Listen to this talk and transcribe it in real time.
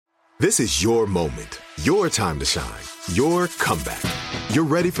This is your moment, your time to shine, your comeback. You're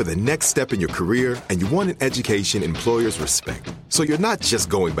ready for the next step in your career, and you want an education employers respect. So you're not just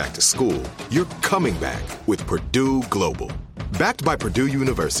going back to school, you're coming back with Purdue Global. Backed by Purdue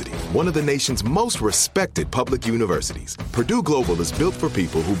University, one of the nation's most respected public universities, Purdue Global is built for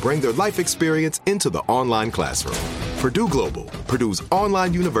people who bring their life experience into the online classroom. Purdue Global, Purdue's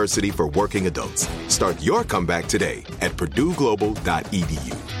online university for working adults. Start your comeback today at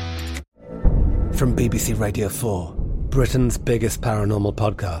purdueglobal.edu. From BBC Radio 4, Britain's biggest paranormal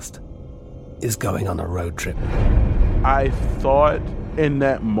podcast is going on a road trip. I thought in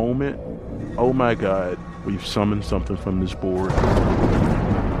that moment, oh my God, we've summoned something from this board.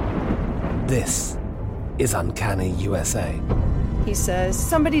 This is Uncanny USA. He says,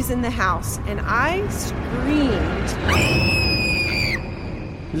 somebody's in the house, and I screamed.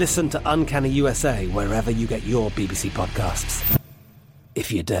 Listen to Uncanny USA wherever you get your BBC podcasts,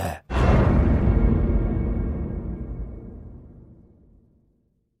 if you dare.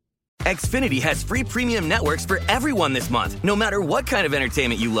 Xfinity has free premium networks for everyone this month, no matter what kind of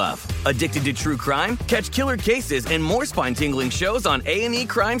entertainment you love. Addicted to true crime? Catch killer cases and more spine-tingling shows on A&E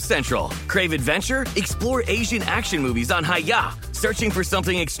Crime Central. Crave adventure? Explore Asian action movies on Hi-YAH. Searching for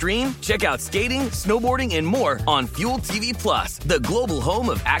something extreme? Check out skating, snowboarding, and more on Fuel TV Plus, the global home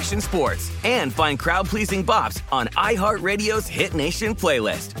of action sports. And find crowd-pleasing bops on iHeartRadio's Hit Nation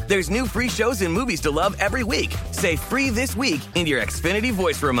playlist. There's new free shows and movies to love every week. Say free this week in your Xfinity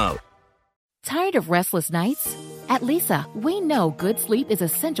voice remote. Tired of restless nights? At Leesa, we know good sleep is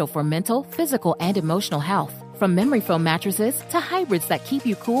essential for mental, physical, and emotional health. From memory foam mattresses to hybrids that keep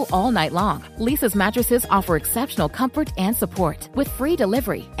you cool all night long, Leesa's mattresses offer exceptional comfort and support with free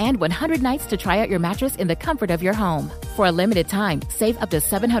delivery and 100 nights to try out your mattress in the comfort of your home. For a limited time, save up to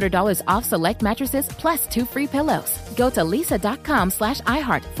 $700 off select mattresses plus 2 free pillows. Go to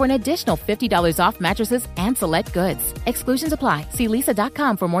leesa.com/iHeart for an additional $50 off mattresses and select goods. Exclusions apply. See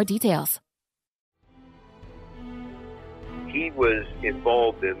leesa.com for more details. He was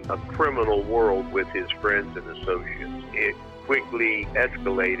involved in a criminal world with his friends and associates. It quickly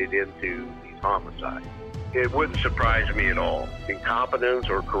escalated into these homicides. It wouldn't surprise me at all. Incompetence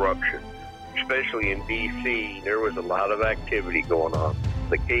or corruption, especially in D.C., there was a lot of activity going on.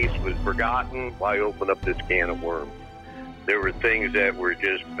 The case was forgotten. Why open up this can of worms? There were things that were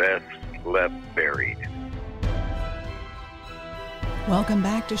just best left buried. Welcome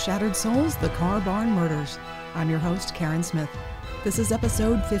back to Shattered Souls, The Car Barn Murders. I'm your host, Karen Smith. This is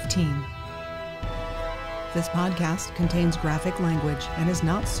episode 15. This podcast contains graphic language and is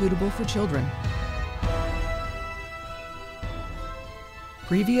not suitable for children.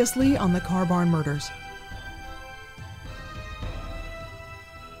 Previously on The Car Barn Murders.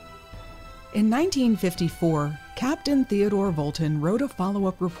 In 1954, Captain Theodore Volton wrote a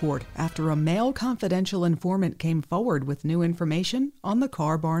follow-up report after a male confidential informant came forward with new information on the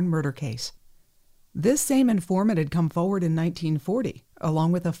Car Barn murder case. This same informant had come forward in 1940,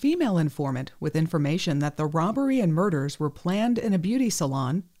 along with a female informant with information that the robbery and murders were planned in a beauty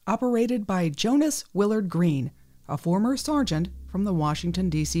salon operated by Jonas Willard Green, a former sergeant from the Washington,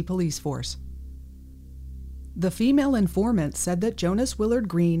 D.C. police force. The female informant said that Jonas Willard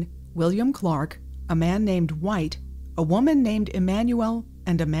Green, William Clark, a man named White, a woman named Emmanuel,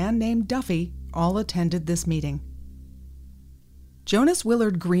 and a man named Duffy all attended this meeting. Jonas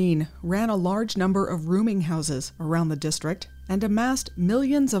Willard Green ran a large number of rooming houses around the district and amassed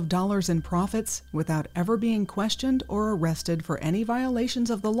millions of dollars in profits without ever being questioned or arrested for any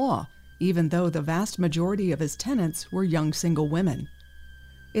violations of the law, even though the vast majority of his tenants were young single women.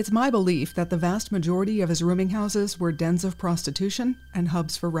 It's my belief that the vast majority of his rooming houses were dens of prostitution and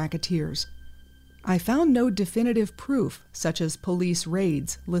hubs for racketeers. I found no definitive proof, such as police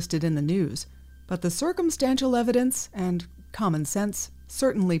raids listed in the news, but the circumstantial evidence and common sense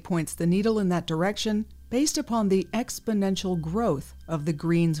certainly points the needle in that direction based upon the exponential growth of the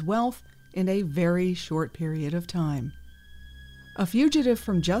Greens' wealth in a very short period of time. A fugitive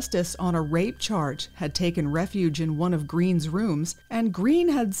from justice on a rape charge had taken refuge in one of Green's rooms, and Green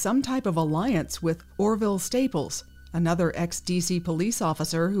had some type of alliance with Orville Staples, another ex-D.C. police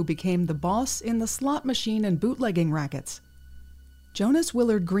officer who became the boss in the slot machine and bootlegging rackets. Jonas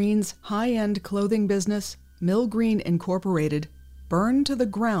Willard Green's high-end clothing business, Mill Green Incorporated, burned to the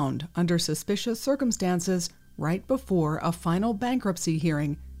ground under suspicious circumstances right before a final bankruptcy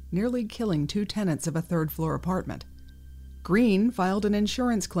hearing, nearly killing 2 tenants of a third-floor apartment. Green filed an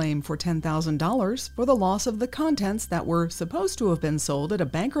insurance claim for $10,000 for the loss of the contents that were supposed to have been sold at a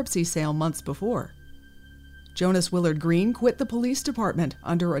bankruptcy sale months before. Jonas Willard Green quit the police department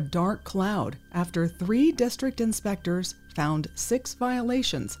under a dark cloud after 3 district inspectors found 6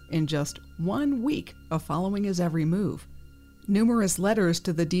 violations in just 1 week of following his every move. Numerous letters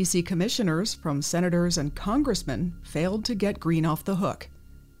to the D.C. commissioners from senators and congressmen failed to get Green off the hook.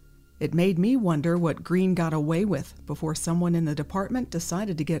 It made me wonder what Green got away with before someone in the department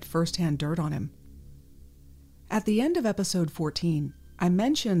decided to get first-hand dirt on him. At the end of episode 14, I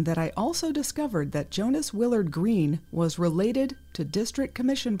mentioned that I also discovered that Jonas Willard Green was related to District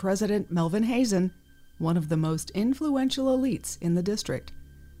Commission President Melvin Hazen, one of the most influential elites in the district.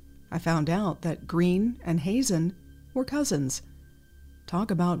 I found out that Green and Hazen were cousins.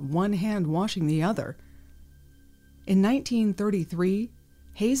 Talk about one hand washing the other. In 1933,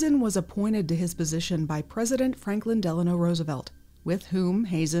 Hazen was appointed to his position by President Franklin Delano Roosevelt, with whom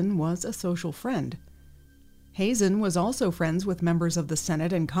Hazen was a social friend. Hazen was also friends with members of the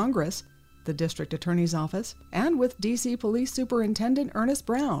Senate and Congress, the District Attorney's Office, and with D.C. Police Superintendent Ernest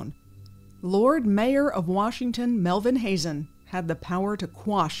Brown. Lord Mayor of Washington Melvin Hazen had the power to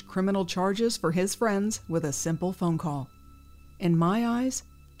quash criminal charges for his friends with a simple phone call. In my eyes,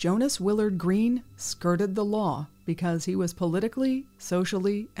 Jonas Willard Green skirted the law because he was politically,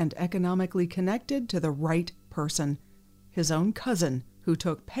 socially, and economically connected to the right person, his own cousin, who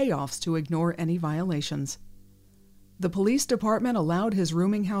took payoffs to ignore any violations. The police department allowed his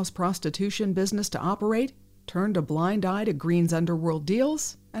rooming house prostitution business to operate, turned a blind eye to Green's underworld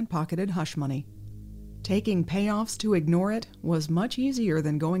deals, and pocketed hush money. Taking payoffs to ignore it was much easier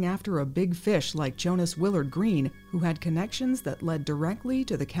than going after a big fish like Jonas Willard Green, who had connections that led directly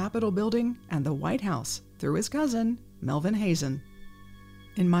to the Capitol building and the White House through his cousin, Melvin Hazen.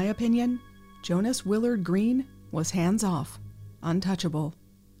 In my opinion, Jonas Willard Green was hands-off, untouchable,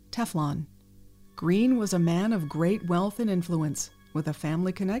 Teflon. Green was a man of great wealth and influence, with a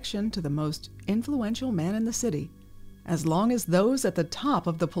family connection to the most influential man in the city. As long as those at the top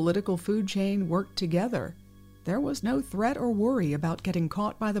of the political food chain worked together, there was no threat or worry about getting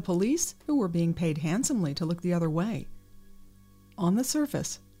caught by the police, who were being paid handsomely to look the other way. On the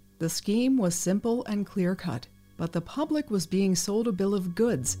surface, the scheme was simple and clear-cut, but the public was being sold a bill of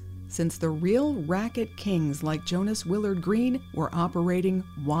goods, since the real racket kings like Jonas Willard Green were operating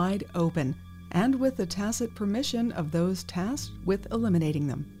wide open, and with the tacit permission of those tasked with eliminating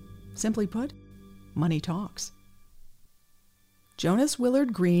them. Simply put, money talks. Jonas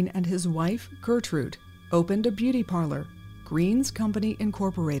Willard Green and his wife, Gertrude, opened a beauty parlor, Green's Company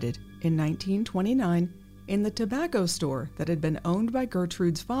Incorporated, in 1929 in the tobacco store that had been owned by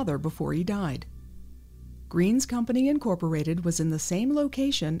Gertrude's father before he died. Green's Company Incorporated was in the same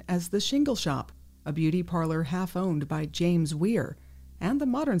location as the Shingle Shop, a beauty parlor half-owned by James Weir, and the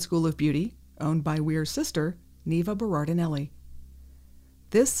Modern School of Beauty, owned by Weir's sister, Neva Berardinelli.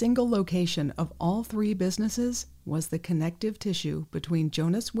 This single location of all 3 businesses was the connective tissue between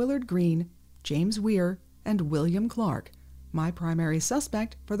Jonas Willard Green, James Weir, and William Clark, my primary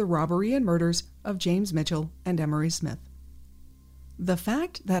suspect for the robbery and murders of James Mitchell and Emery Smith. The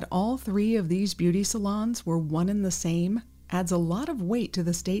fact that all 3 of these beauty salons were one and the same adds a lot of weight to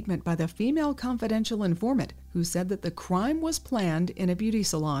the statement by the female confidential informant who said that the crime was planned in a beauty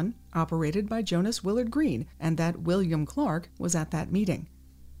salon operated by Jonas Willard Green and that William Clark was at that meeting.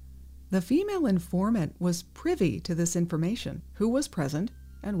 The female informant was privy to this information, who was present,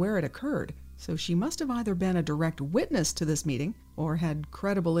 and where it occurred, so she must have either been a direct witness to this meeting or had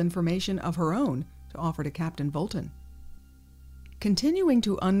credible information of her own to offer to Captain Volton. Continuing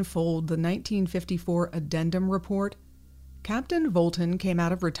to unfold the 1954 addendum report, Captain Volton came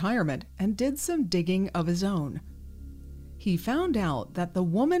out of retirement and did some digging of his own. He found out that the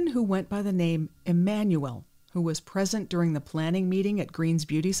woman who went by the name Emmanuel, who was present during the planning meeting at Green's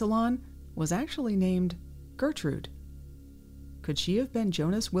Beauty Salon, was actually named Gertrude. Could she have been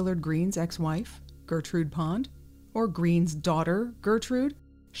Jonas Willard Green's ex-wife, Gertrude Pond? Or Green's daughter, Gertrude?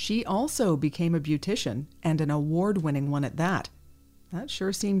 She also became a beautician, and an award-winning one at that. That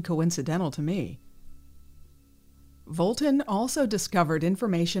sure seemed coincidental to me. Volton also discovered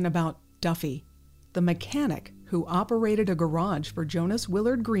information about Duffy, the mechanic who operated a garage for Jonas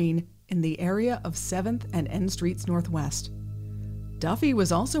Willard Green in the area of 7th and N Streets Northwest. Duffy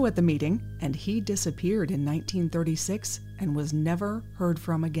was also at the meeting, and he disappeared in 1936 and was never heard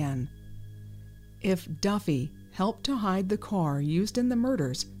from again. If Duffy helped to hide the car used in the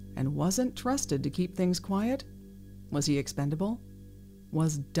murders and wasn't trusted to keep things quiet, was he expendable?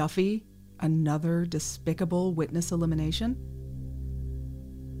 Was Duffy another despicable witness elimination?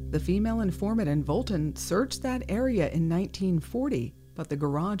 The female informant in Volton searched that area in 1940, but the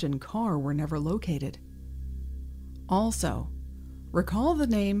garage and car were never located. Also, recall the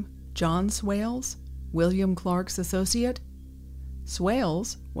name John Swales, William Clark's associate?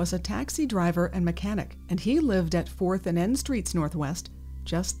 Swales was a taxi driver and mechanic, and he lived at 4th and N Streets Northwest,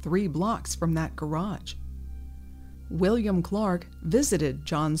 just 3 blocks from that garage. William Clark visited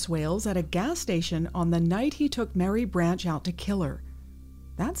John Swales at a gas station on the night he took Mary Branch out to kill her.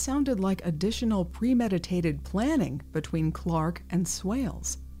 That sounded like additional premeditated planning between Clark and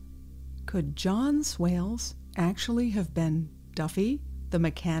Swales. Could John Swales actually have been Duffy, the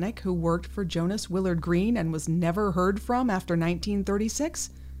mechanic who worked for Jonas Willard Green and was never heard from after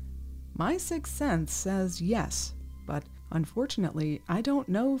 1936? My sixth sense says yes, but unfortunately, I don't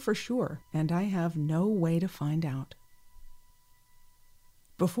know for sure, and I have no way to find out.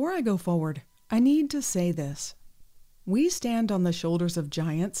 Before I go forward, I need to say this. We stand on the shoulders of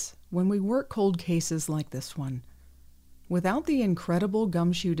giants when we work cold cases like this one. Without the incredible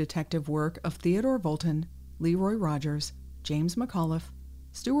gumshoe detective work of Theodore Volton, Leroy Rogers, James McAuliffe,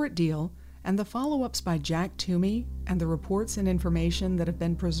 Stuart Deal, and the follow-ups by Jack Toomey and the reports and information that have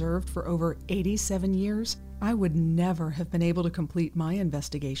been preserved for over 87 years, I would never have been able to complete my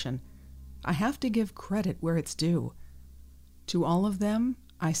investigation. I have to give credit where it's due. To all of them,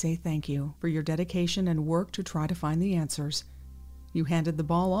 I say thank you for your dedication and work to try to find the answers. You handed the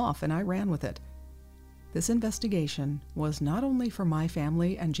ball off and I ran with it. This investigation was not only for my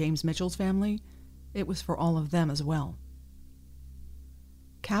family and James Mitchell's family, it was for all of them as well.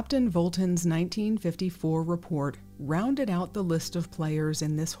 Captain Volton's 1954 report rounded out the list of players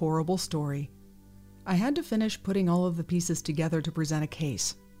in this horrible story. I had to finish putting all of the pieces together to present a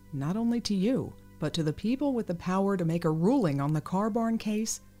case, not only to you, but to the people with the power to make a ruling on the Car Barn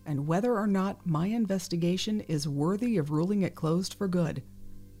case and whether or not my investigation is worthy of ruling it closed for good.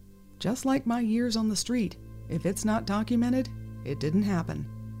 Just like my years on the street, if it's not documented, it didn't happen.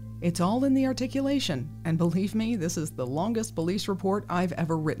 It's all in the articulation, and believe me, this is the longest police report I've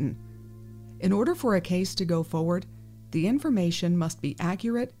ever written. In order for a case to go forward, the information must be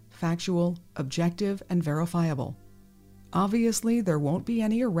accurate, factual, objective, and verifiable. Obviously, there won't be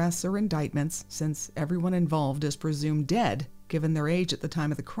any arrests or indictments since everyone involved is presumed dead given their age at the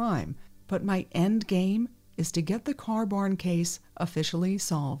time of the crime, but my end game is to get the Car Barn case officially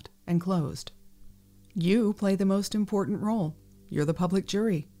solved and closed. You play the most important role. You're the public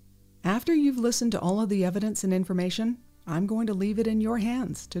jury. After you've listened to all of the evidence and information, I'm going to leave it in your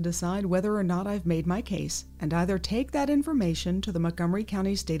hands to decide whether or not I've made my case and either take that information to the Montgomery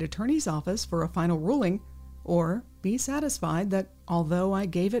County State Attorney's Office for a final ruling or be satisfied that although I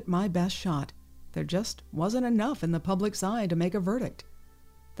gave it my best shot, there just wasn't enough in the public's eye to make a verdict.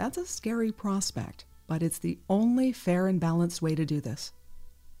 That's a scary prospect, but it's the only fair and balanced way to do this.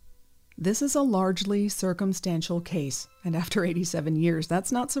 This is a largely circumstantial case, and after 87 years,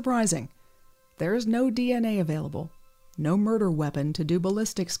 that's not surprising. There is no DNA available, no murder weapon to do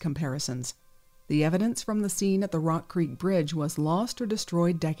ballistics comparisons. The evidence from the scene at the Rock Creek Bridge was lost or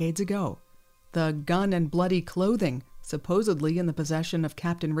destroyed decades ago. The gun and bloody clothing, supposedly in the possession of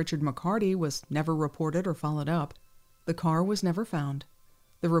Captain Richard McCarty, was never reported or followed up. The car was never found.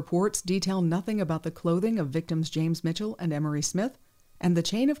 The reports detail nothing about the clothing of victims James Mitchell and Emery Smith, and the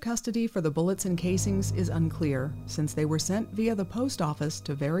chain of custody for the bullets and casings is unclear, since they were sent via the post office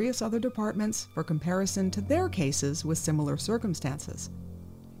to various other departments for comparison to their cases with similar circumstances.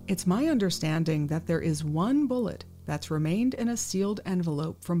 It's my understanding that there is one bullet that's remained in a sealed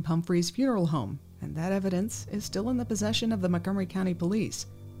envelope from Pumphrey's funeral home, and that evidence is still in the possession of the Montgomery County Police.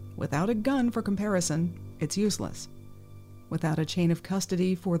 Without a gun for comparison, it's useless. Without a chain of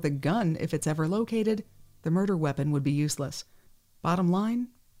custody for the gun, if it's ever located, the murder weapon would be useless. Bottom line,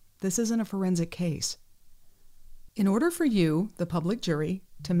 this isn't a forensic case. In order for you, the public jury,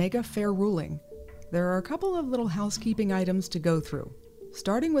 to make a fair ruling, there are a couple of little housekeeping items to go through,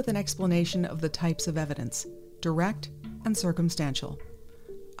 starting with an explanation of the types of evidence, direct and circumstantial.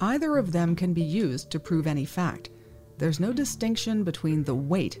 Either of them can be used to prove any fact. There's no distinction between the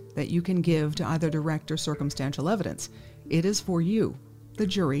weight that you can give to either direct or circumstantial evidence. It is for you, the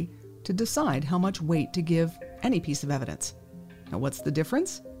jury, to decide how much weight to give any piece of evidence. Now, what's the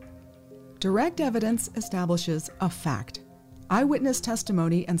difference? Direct evidence establishes a fact. Eyewitness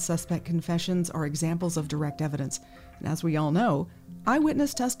testimony and suspect confessions are examples of direct evidence. And as we all know,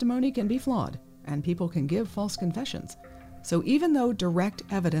 eyewitness testimony can be flawed, and people can give false confessions. So even though direct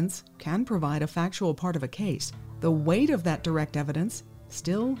evidence can provide a factual part of a case, the weight of that direct evidence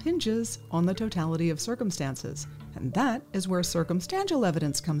still hinges on the totality of circumstances, and that is where circumstantial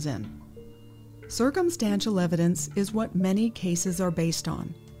evidence comes in. Circumstantial evidence is what many cases are based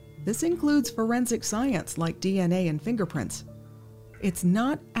on. This includes forensic science like DNA and fingerprints. It's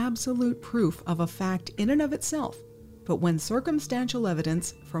not absolute proof of a fact in and of itself, but when circumstantial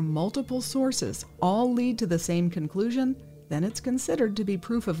evidence from multiple sources all lead to the same conclusion, then it's considered to be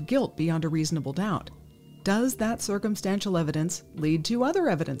proof of guilt beyond a reasonable doubt. Does that circumstantial evidence lead to other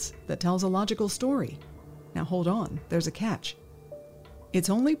evidence that tells a logical story? Now hold on, there's a catch. It's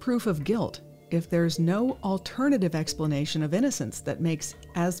only proof of guilt if there's no alternative explanation of innocence that makes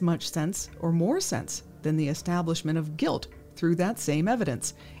as much sense or more sense than the establishment of guilt through that same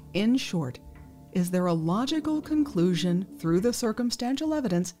evidence. In short, is there a logical conclusion through the circumstantial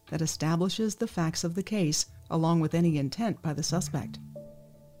evidence that establishes the facts of the case, along with any intent by the suspect?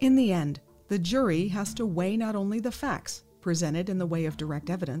 In the end, the jury has to weigh not only the facts presented in the way of direct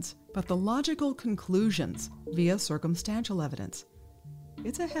evidence, but the logical conclusions via circumstantial evidence.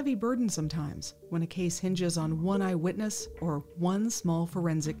 It's a heavy burden sometimes when a case hinges on one eyewitness or one small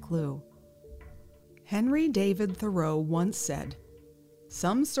forensic clue. Henry David Thoreau once said,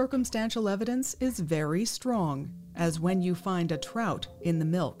 "Some circumstantial evidence is very strong, as when you find a trout in the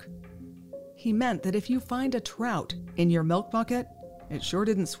milk." He meant that if you find a trout in your milk bucket, it sure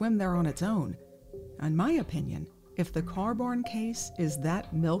didn't swim there on its own. In my opinion, if the Carbarn case is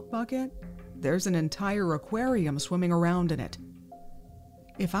that milk bucket, there's an entire aquarium swimming around in it.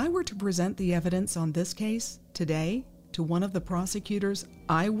 If I were to present the evidence on this case today to one of the prosecutors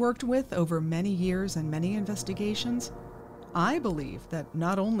I worked with over many years and many investigations, I believe that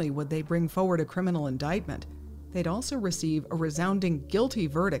not only would they bring forward a criminal indictment, they'd also receive a resounding guilty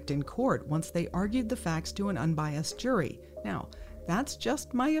verdict in court once they argued the facts to an unbiased jury. Now, that's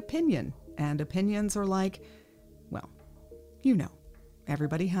just my opinion, and opinions are like, well, you know,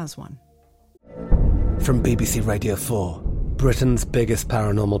 everybody has one. From BBC Radio 4, Britain's biggest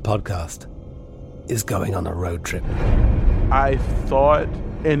paranormal podcast is going on a road trip. I thought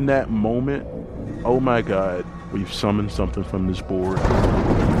in that moment, oh my God, we've summoned something from this board.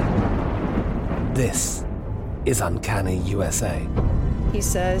 This is Uncanny USA. He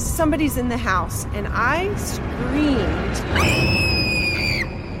says, somebody's in the house, and I screamed.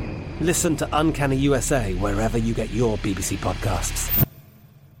 Listen to Uncanny USA wherever you get your BBC podcasts,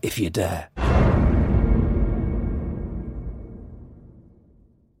 if you dare.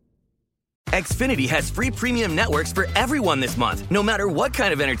 Xfinity has free premium networks for everyone this month, no matter what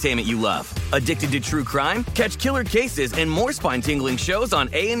kind of entertainment you love. Addicted to true crime? Catch killer cases and more spine-tingling shows on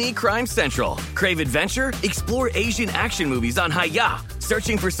A&E Crime Central. Crave adventure? Explore Asian action movies on Hi-YAH.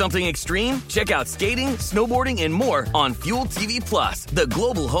 Searching for something extreme? Check out skating, snowboarding, and more on Fuel TV Plus, the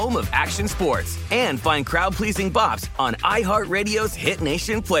global home of action sports. And find crowd-pleasing bops on iHeartRadio's Hit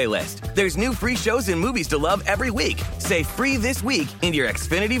Nation playlist. There's new free shows and movies to love every week. Say free this week in your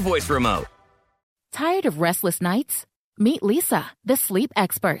Xfinity voice remote. Tired of restless nights? Meet Leesa, the sleep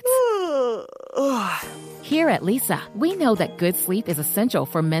experts. Here at Leesa, we know that good sleep is essential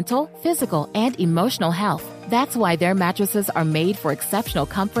for mental, physical, and emotional health. That's why their mattresses are made for exceptional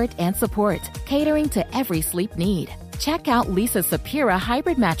comfort and support, catering to every sleep need. Check out Leesa's Sapira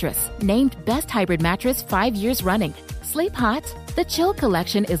Hybrid Mattress, named Best Hybrid Mattress 5 years running. Sleep hot? The Chill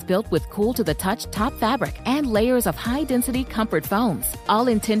Collection is built with cool-to-the-touch top fabric and layers of high-density comfort foams, all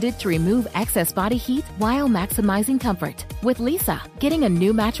intended to remove excess body heat while maximizing comfort. With Leesa, getting a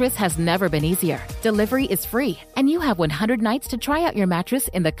new mattress has never been easier. Delivery is free, and you have 100 nights to try out your mattress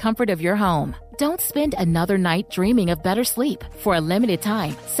in the comfort of your home. Don't spend another night dreaming of better sleep. For a limited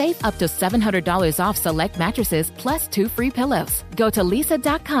time, save up to $700 off select mattresses plus 2 free pillows. Go to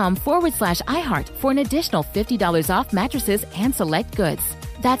leesa.com/iHeart for an additional $50 off mattresses and select goods.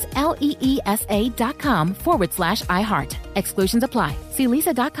 That's LEESA.com/iHeart. Exclusions apply. See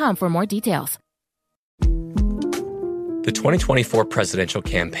leesa.com for more details. The 2024 presidential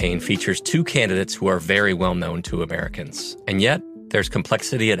campaign features 2 candidates who are very well known to Americans. And yet, there's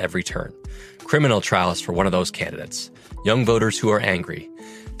complexity at every turn. Criminal trials for one of those candidates. Young voters who are angry.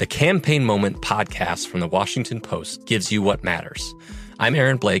 The Campaign Moment podcast from the Washington Post gives you what matters. I'm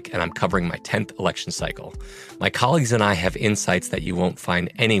Aaron Blake, and I'm covering my 10th election cycle. My colleagues and I have insights that you won't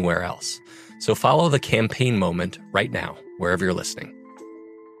find anywhere else. So follow The Campaign Moment right now, wherever you're listening.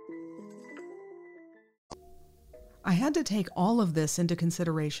 I had to take all of this into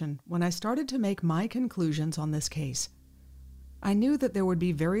consideration when I started to make my conclusions on this case. I knew that there would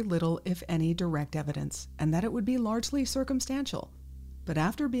be very little, if any, direct evidence, and that it would be largely circumstantial. But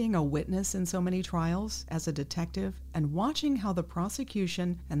after being a witness in so many trials, as a detective, and watching how the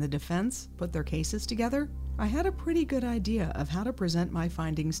prosecution and the defense put their cases together, I had a pretty good idea of how to present my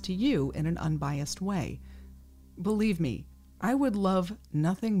findings to you in an unbiased way. Believe me, I would love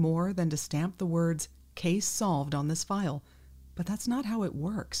nothing more than to stamp the words "case solved" on this file, but that's not how it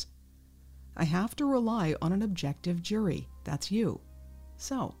works. I have to rely on an objective jury. That's you.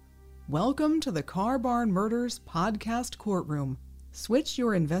 So, welcome to the Carbarn Murders podcast courtroom. Switch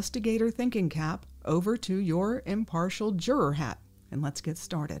your investigator thinking cap over to your impartial juror hat, and let's get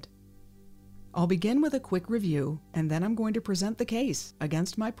started. I'll begin with a quick review, and then I'm going to present the case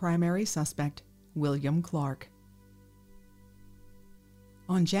against my primary suspect, William Clark.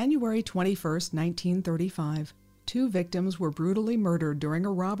 On January 21, 1935, 2 victims were brutally murdered during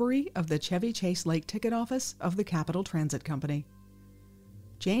a robbery of the Chevy Chase Lake ticket office of the Capital Transit Company.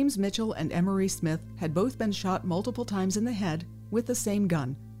 James Mitchell and Emery Smith had both been shot multiple times in the head with the same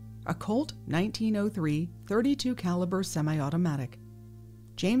gun, a Colt 1903 .32 caliber semi-automatic.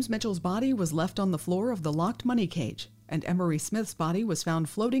 James Mitchell's body was left on the floor of the locked money cage, and Emery Smith's body was found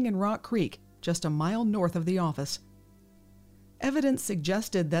floating in Rock Creek, just a mile north of the office. Evidence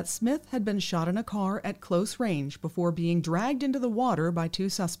suggested that Smith had been shot in a car at close range before being dragged into the water by 2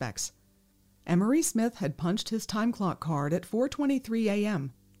 suspects. Emery Smith had punched his time clock card at 4:23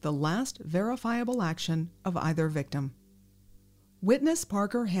 a.m., the last verifiable action of either victim. Witness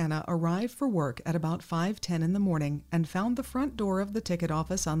Parker Hanna arrived for work at about 5:10 in the morning and found the front door of the ticket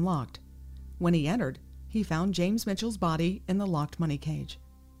office unlocked. When he entered, he found James Mitchell's body in the locked money cage.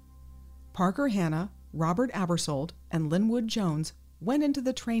 Parker Hanna, Robert Abersold, and Linwood Jones went into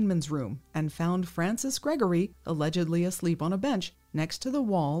the trainman's room and found Francis Gregory allegedly asleep on a bench next to the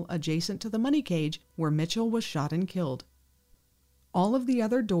wall adjacent to the money cage where Mitchell was shot and killed. All of the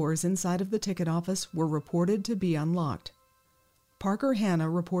other doors inside of the ticket office were reported to be unlocked. Parker Hanna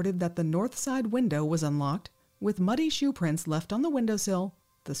reported that the north side window was unlocked, with muddy shoe prints left on the windowsill,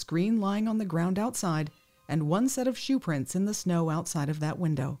 the screen lying on the ground outside, and 1 set of shoe prints in the snow outside of that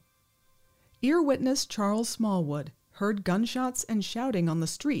window. Ear witness Charles Smallwood heard gunshots and shouting on the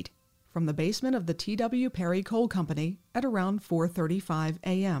street from the basement of the T.W. Perry Coal Company at around 4:35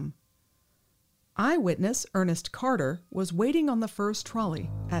 a.m. Eyewitness Ernest Carter was waiting on the first trolley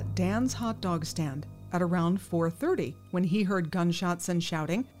at Dan's hot dog stand at around 4:30 when he heard gunshots and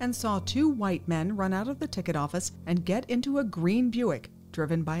shouting and saw 2 white men run out of the ticket office and get into a green Buick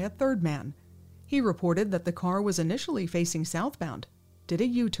driven by a third man. He reported that the car was initially facing southbound, did a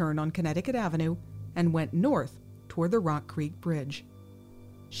U-turn on Connecticut Avenue, and went north toward the Rock Creek Bridge.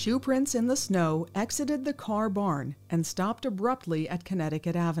 Shoe prints in the snow exited the car barn and stopped abruptly at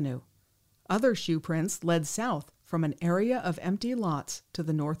Connecticut Avenue. Other shoe prints led south from an area of empty lots to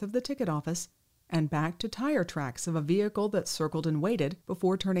the north of the ticket office and back to tire tracks of a vehicle that circled and waited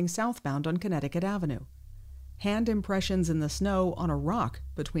before turning southbound on Connecticut Avenue. Hand impressions in the snow on a rock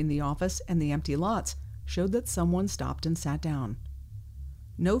between the office and the empty lots showed that someone stopped and sat down.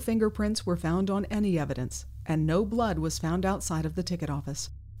 No fingerprints were found on any evidence, and no blood was found outside of the ticket office.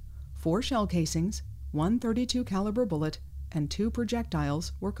 4 shell casings, 1 .32 caliber bullet, and 2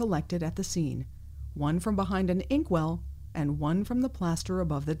 projectiles were collected at the scene, 1 from behind an inkwell and 1 from the plaster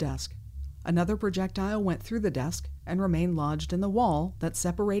above the desk. Another projectile went through the desk and remained lodged in the wall that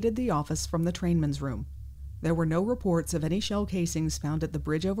separated the office from the trainman's room. There were no reports of any shell casings found at the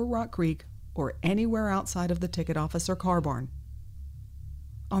bridge over Rock Creek or anywhere outside of the ticket office or car barn.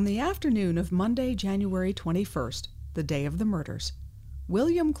 On the afternoon of Monday, January 21st, the day of the murders,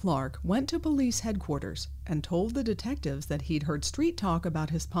 William Clark went to police headquarters and told the detectives that he'd heard street talk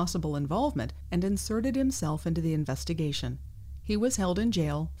about his possible involvement and inserted himself into the investigation. He was held in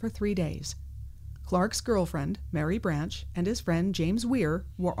jail for 3 days. Clark's girlfriend, Mary Branch, and his friend James Weir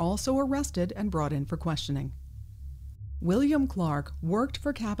were also arrested and brought in for questioning. William Clark worked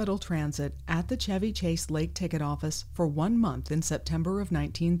for Capital Transit at the Chevy Chase Lake ticket office for 1 month in September of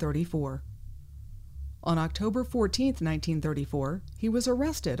 1934. On October 14, 1934, he was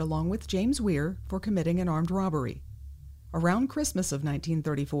arrested along with James Weir for committing an armed robbery. Around Christmas of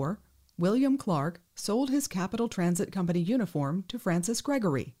 1934, William Clark sold his Capital Transit Company uniform to Francis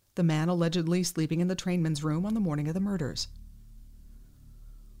Gregory, the man allegedly sleeping in the trainman's room on the morning of the murders.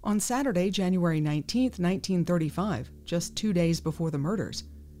 On Saturday, January 19, 1935, just 2 days before the murders,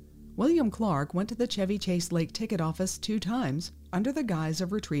 William Clark went to the Chevy Chase Lake ticket office 2 times under the guise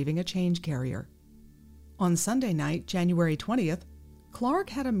of retrieving a change carrier. On Sunday night, January 20th,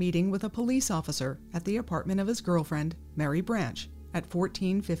 Clark had a meeting with a police officer at the apartment of his girlfriend, Mary Branch, at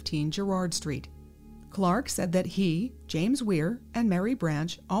 1415 Girard Street. Clark said that he, James Weir, and Mary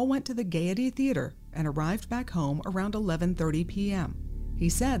Branch all went to the Gaiety Theater and arrived back home around 11:30 p.m. He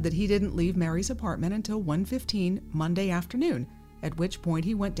said that he didn't leave Mary's apartment until 1:15 Monday afternoon, at which point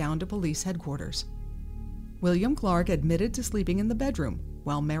he went down to police headquarters. William Clark admitted to sleeping in the bedroom,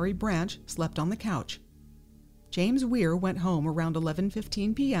 while Mary Branch slept on the couch. James Weir went home around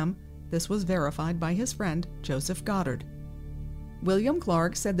 11:15 p.m. This was verified by his friend, Joseph Goddard. William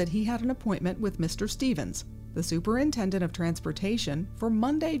Clark said that he had an appointment with Mr. Stevens, the superintendent of transportation, for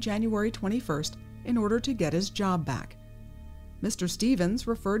Monday, January 21st, in order to get his job back. Mr. Stevens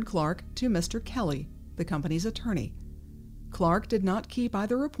referred Clark to Mr. Kelly, the company's attorney. Clark did not keep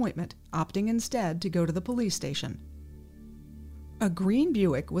either appointment, opting instead to go to the police station. A green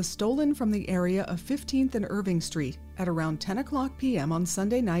Buick was stolen from the area of 15th and Irving Street at around 10 o'clock p.m. on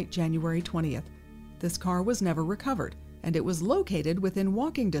Sunday night, January 20th. This car was never recovered, and it was located within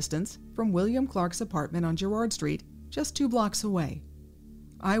walking distance from William Clark's apartment on Girard Street, just 2 blocks away.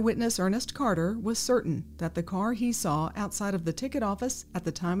 Eyewitness Ernest Carter was certain that the car he saw outside of the ticket office at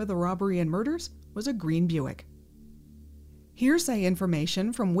the time of the robbery and murders was a green Buick. Hearsay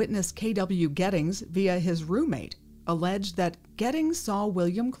information from witness K.W. Gettings via his roommate alleged that Gettings saw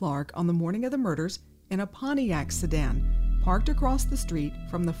William Clark on the morning of the murders in a Pontiac sedan parked across the street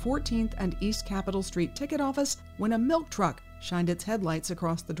from the 14th and East Capitol Street ticket office when a milk truck shined its headlights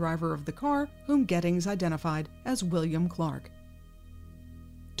across the driver of the car, whom Gettings identified as William Clark.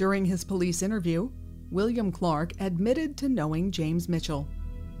 During his police interview, William Clark admitted to knowing James Mitchell.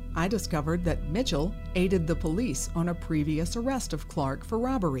 I discovered that Mitchell aided the police on a previous arrest of Clark for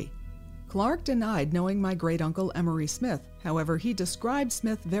robbery. Clark denied knowing my great-uncle Emery Smith. However, he described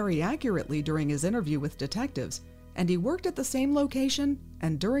Smith very accurately during his interview with detectives, and he worked at the same location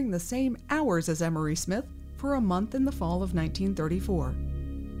and during the same hours as Emery Smith for a month in the fall of 1934.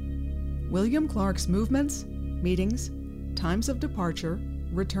 William Clark's movements, meetings, times of departure,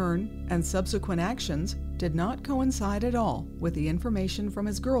 return, and subsequent actions did not coincide at all with the information from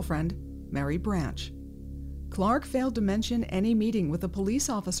his girlfriend, Mary Branch. Clark failed to mention any meeting with a police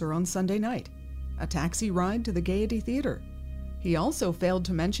officer on Sunday night, a taxi ride to the Gaiety Theater. He also failed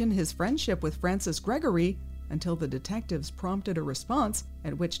to mention his friendship with Francis Gregory until the detectives prompted a response,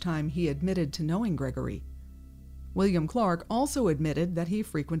 at which time he admitted to knowing Gregory. William Clark also admitted that he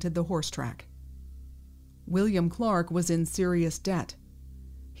frequented the horse track. William Clark was in serious debt.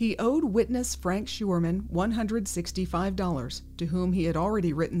 He owed witness Frank Schuerman $165, to whom he had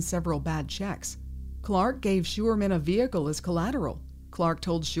already written several bad checks. Clark gave Schuerman a vehicle as collateral. Clark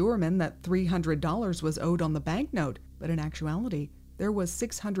told Schuerman that $300 was owed on the banknote, but in actuality, there was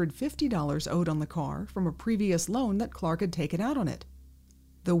 $650 owed on the car from a previous loan that Clark had taken out on it.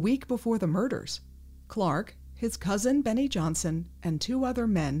 The week before the murders, Clark, his cousin Benny Johnson, and 2 other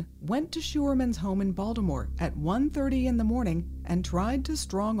men went to Schuerman's home in Baltimore at 1:30 in the morning and tried to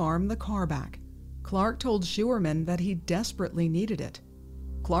strong-arm the car back. Clark told Schuerman that he desperately needed it.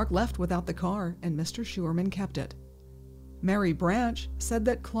 Clark left without the car, and Mr. Schuerman kept it. Mary Branch said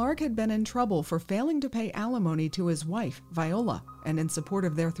that Clark had been in trouble for failing to pay alimony to his wife, Viola, and in support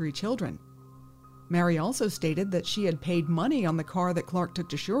of their 3 children. Mary also stated that she had paid money on the car that Clark took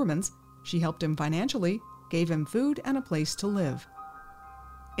to Schuerman's. She helped him financially, gave him food and a place to live.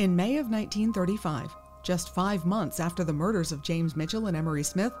 In May of 1935, just 5 months after the murders of James Mitchell and Emery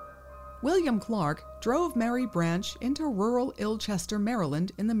Smith, William Clark drove Mary Branch into rural Ilchester,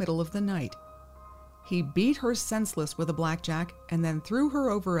 Maryland in the middle of the night. He beat her senseless with a blackjack and then threw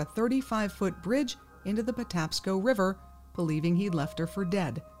her over a 35-foot bridge into the Patapsco River, believing he'd left her for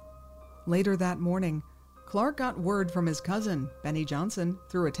dead. Later that morning, Clark got word from his cousin, Benny Johnson,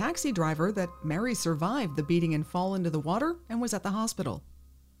 through a taxi driver that Mary survived the beating and fall into the water and was at the hospital.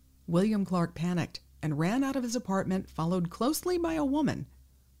 William Clark panicked and ran out of his apartment, followed closely by a woman.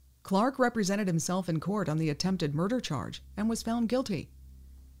 Clark represented himself in court on the attempted murder charge and was found guilty.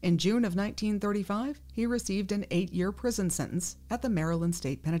 In June of 1935, he received an 8-year prison sentence at the Maryland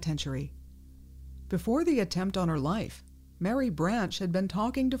State Penitentiary. Before the attempt on her life, Mary Branch had been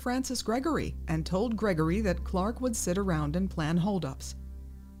talking to Francis Gregory and told Gregory that Clark would sit around and plan holdups.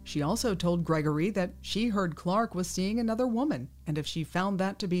 She also told Gregory that she heard Clark was seeing another woman, and if she found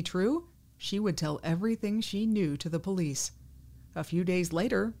that to be true, she would tell everything she knew to the police. A few days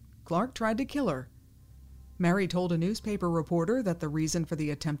later, Clark tried to kill her. Mary told a newspaper reporter that the reason for the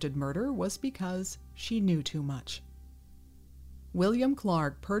attempted murder was because she knew too much. William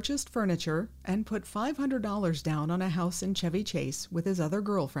Clark purchased furniture and put $500 down on a house in Chevy Chase with his other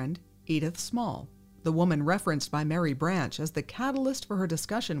girlfriend, Edith Small, the woman referenced by Mary Branch as the catalyst for her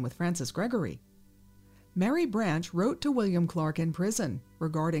discussion with Francis Gregory. Mary Branch wrote to William Clark in prison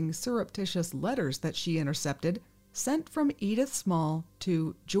regarding surreptitious letters that she intercepted sent from Edith Small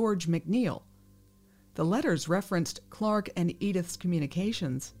to George McNeil. The letters referenced Clark and Edith's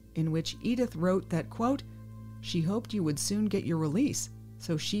communications, in which Edith wrote that, quote, she hoped you would soon get your release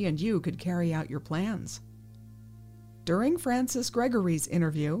so she and you could carry out your plans. During Francis Gregory's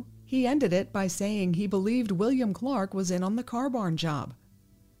interview, he ended it by saying he believed William Clark was in on the car barn job.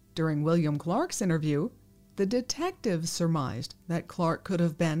 During William Clark's interview, the detectives surmised that Clark could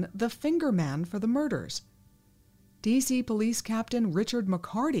have been the finger man for the murders. D.C. Police Captain Richard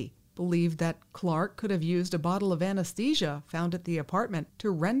McCarty believed that Clark could have used a bottle of anesthesia found at the apartment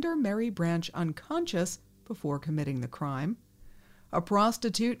to render Mary Branch unconscious before committing the crime. A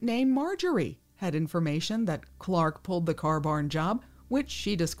prostitute named Marjorie had information that Clark pulled the car barn job, which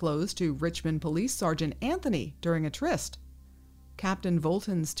she disclosed to Richmond Police Sergeant Anthony during a tryst. Captain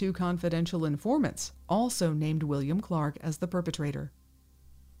Volton's 2 confidential informants also named William Clark as the perpetrator.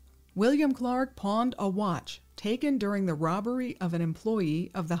 William Clark pawned a watch taken during the robbery of an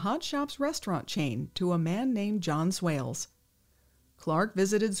employee of the Hot Shops restaurant chain to a man named John Swales. Clark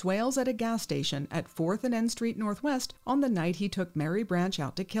visited Swales at a gas station at 4th and N Street Northwest on the night he took Mary Branch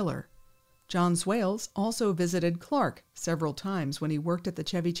out to kill her. John Swales also visited Clark several times when he worked at the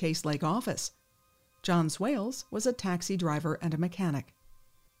Chevy Chase Lake office. John Swales was a taxi driver and a mechanic.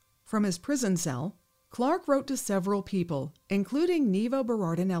 From his prison cell, Clark wrote to several people, including Neva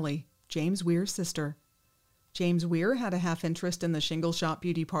Berardinelli, James Weir's sister. James Weir had a half-interest in the Shingle Shop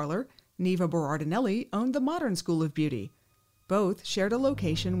Beauty Parlor. Neva Berardinelli owned the Modern School of Beauty. Both shared a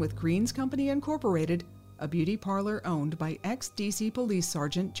location with Green's Company Incorporated, a beauty parlor owned by ex-DC Police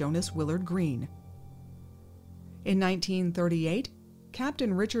Sergeant Jonas Willard Green. In 1938,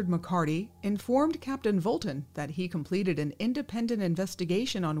 Captain Richard McCarty informed Captain Volton that he completed an independent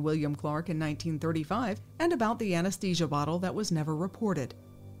investigation on William Clark in 1935 and about the anesthesia bottle that was never reported.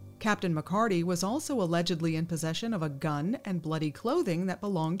 Captain McCarty was also allegedly in possession of a gun and bloody clothing that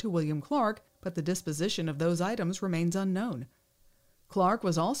belonged to William Clark, but the disposition of those items remains unknown. Clark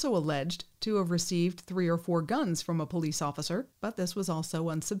was also alleged to have received 3 or 4 guns from a police officer, but this was also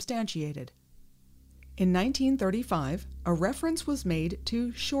unsubstantiated. In 1935, a reference was made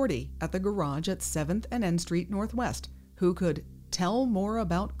to Shorty at the garage at 7th and N Street Northwest, who could tell more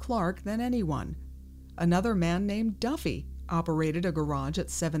about Clark than anyone. Another man named Duffy operated a garage at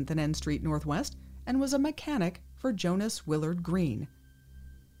 7th and N Street Northwest and was a mechanic for Jonas Willard Green.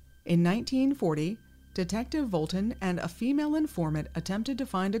 In 1940, Detective Volton and a female informant attempted to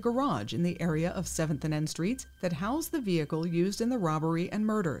find a garage in the area of 7th and N Streets that housed the vehicle used in the robbery and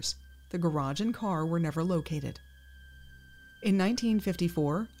murders. The garage and car were never located. In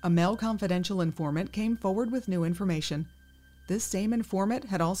 1954, a male confidential informant came forward with new information. This same informant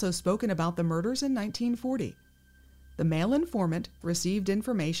had also spoken about the murders in 1940. The male informant received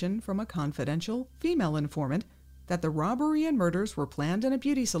information from a confidential female informant that the robbery and murders were planned in a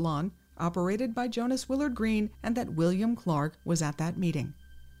beauty salon operated by Jonas Willard Green and that William Clark was at that meeting.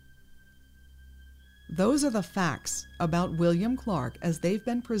 Those are the facts about William Clark as they've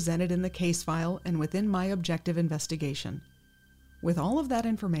been presented in the case file and within my objective investigation. With all of that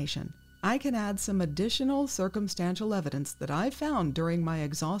information, I can add some additional circumstantial evidence that I've found during my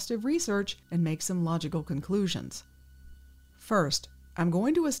exhaustive research and make some logical conclusions. First, I'm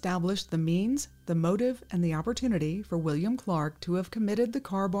going to establish the means, the motive, and the opportunity for William Clark to have committed the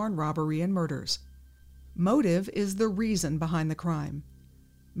car barn robbery and murders. Motive is the reason behind the crime.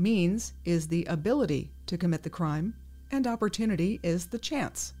 Means is the ability to commit the crime, and opportunity is the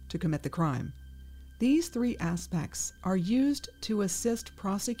chance to commit the crime. These 3 aspects are used to assist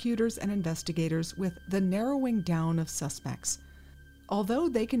prosecutors and investigators with the narrowing down of suspects. Although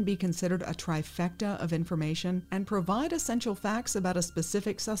they can be considered a trifecta of information and provide essential facts about a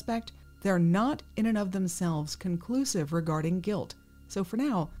specific suspect, they're not in and of themselves conclusive regarding guilt. So for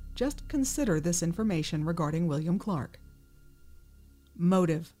now, just consider this information regarding William Clark.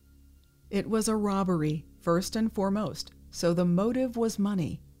 Motive. It was a robbery, first and foremost, so the motive was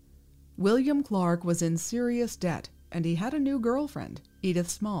money. William Clark was in serious debt, and he had a new girlfriend, Edith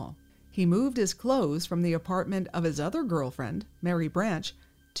Small. He moved his clothes from the apartment of his other girlfriend, Mary Branch,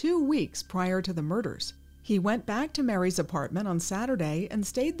 2 weeks prior to the murders. He went back to Mary's apartment on Saturday and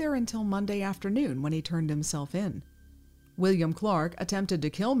stayed there until Monday afternoon when he turned himself in. William Clark attempted to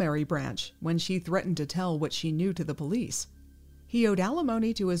kill Mary Branch when she threatened to tell what she knew to the police. He owed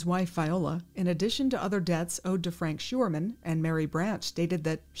alimony to his wife Viola, in addition to other debts owed to Frank Schuerman, and Mary Branch stated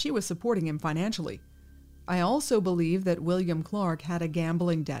that she was supporting him financially. I also believe that William Clark had a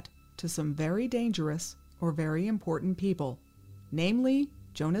gambling debt to some very dangerous or very important people, namely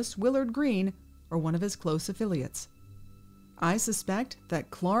Jonas Willard Green or one of his close affiliates. I suspect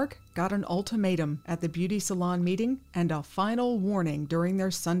that Clark got an ultimatum at the beauty salon meeting and a final warning during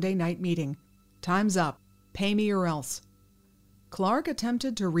their Sunday night meeting. Time's up. Pay me or else. Clark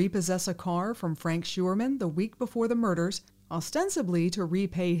attempted to repossess a car from Frank Schuerman the week before the murders, ostensibly to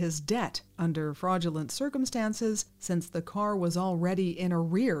repay his debt under fraudulent circumstances since the car was already in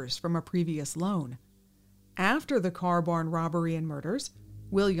arrears from a previous loan. After the car barn robbery and murders,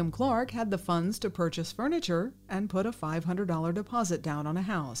 William Clark had the funds to purchase furniture and put a $500 deposit down on a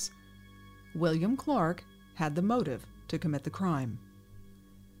house. William Clark had the motive to commit the crime.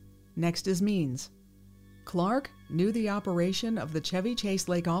 Next is means. Clark knew the operation of the Chevy Chase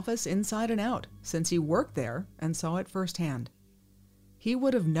Lake office inside and out, since he worked there and saw it firsthand. He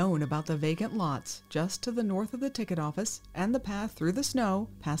would have known about the vacant lots just to the north of the ticket office and the path through the snow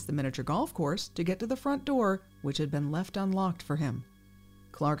past the miniature golf course to get to the front door, which had been left unlocked for him.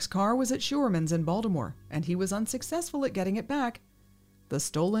 Clark's car was at Schuerman's in Baltimore, and he was unsuccessful at getting it back. The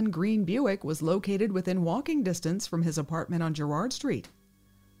stolen green Buick was located within walking distance from his apartment on Girard Street.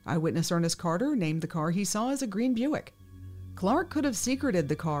 Eyewitness Ernest Carter named the car he saw as a green Buick. Clark could have secreted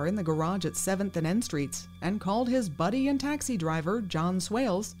the car in the garage at 7th and N Streets and called his buddy and taxi driver, John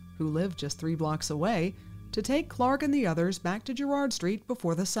Swales, who lived just 3 blocks away, to take Clark and the others back to Girard Street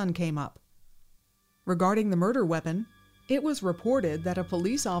before the sun came up. Regarding the murder weapon, it was reported that a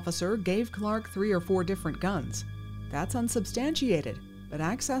police officer gave Clark 3 or 4 different guns. That's unsubstantiated, but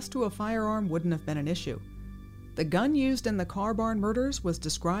access to a firearm wouldn't have been an issue. The gun used in the car barn murders was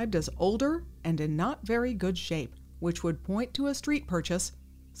described as older and in not very good shape, which would point to a street purchase,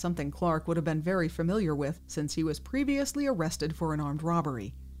 something Clark would have been very familiar with since he was previously arrested for an armed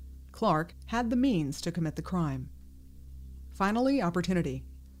robbery. Clark had the means to commit the crime. Finally, opportunity.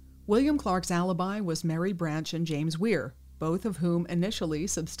 William Clark's alibi was Mary Branch and James Weir, both of whom initially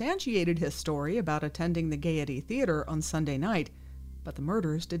substantiated his story about attending the Gaiety Theater on Sunday night, but the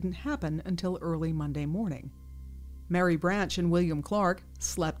murders didn't happen until early Monday morning. Mary Branch and William Clark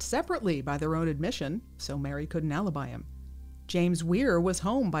slept separately by their own admission, so Mary couldn't alibi him. James Weir was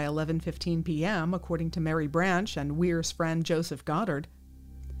home by 11:15 p.m., according to Mary Branch and Weir's friend Joseph Goddard.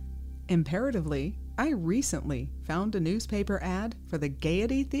 Imperatively, I recently found a newspaper ad for the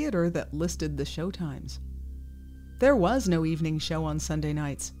Gaiety Theater that listed the showtimes. There was no evening show on Sunday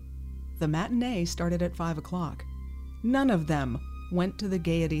nights. The matinee started at 5 o'clock. None of them went to the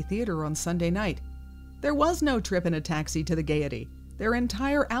Gaiety Theater on Sunday night. There was no trip in a taxi to the Gaiety. Their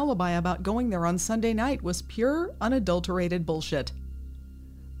entire alibi about going there on Sunday night was pure, unadulterated bullshit.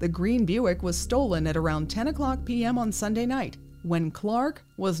 The green Buick was stolen at around 10 o'clock p.m. on Sunday night, when Clark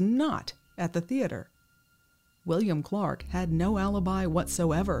was not at the theater. William Clark had no alibi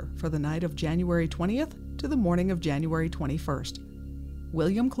whatsoever for the night of January 20th to the morning of January 21st.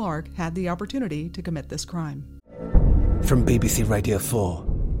 William Clark had the opportunity to commit this crime. From BBC Radio 4,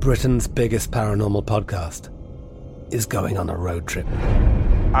 Britain's biggest paranormal podcast is going on a road trip.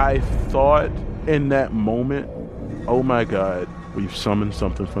 I thought in that moment, oh my God, we've summoned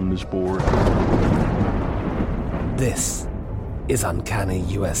something from this board. This is Uncanny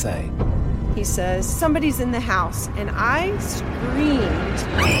USA. He says, somebody's in the house, and I screamed.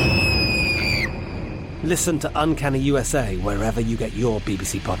 Listen to Uncanny USA wherever you get your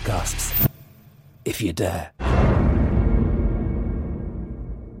BBC podcasts, if you dare.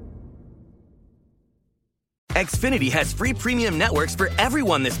 Xfinity has free premium networks for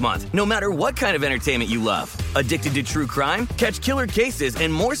everyone this month, no matter what kind of entertainment you love. Addicted to true crime? Catch killer cases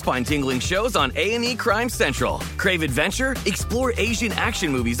and more spine-tingling shows on A&E Crime Central. Crave adventure? Explore Asian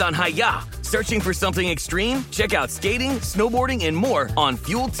action movies on Hi-YAH. Searching for something extreme? Check out skating, snowboarding, and more on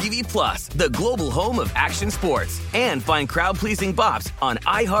Fuel TV Plus, the global home of action sports. And find crowd-pleasing bops on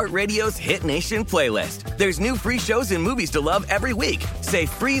iHeartRadio's Hit Nation playlist. There's new free shows and movies to love every week. Say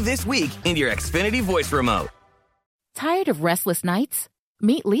free this week in your Xfinity voice remote. Tired of restless nights?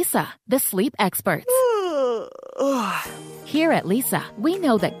 Meet Leesa, the sleep experts. Here at Leesa, we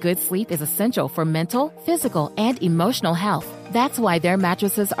know that good sleep is essential for mental, physical, and emotional health. That's why their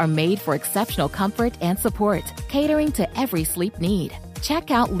mattresses are made for exceptional comfort and support, catering to every sleep need.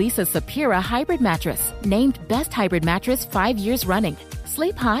 Check out Leesa's Sapira Hybrid Mattress, named Best Hybrid Mattress 5 years running.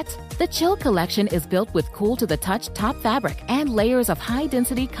 Sleep hot? The Chill Collection is built with cool-to-the-touch top fabric and layers of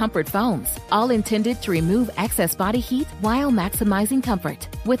high-density comfort foams, all intended to remove excess body heat while maximizing comfort.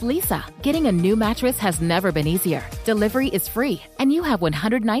 With Leesa, getting a new mattress has never been easier. Delivery is free, and you have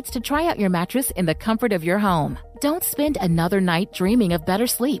 100 nights to try out your mattress in the comfort of your home. Don't spend another night dreaming of better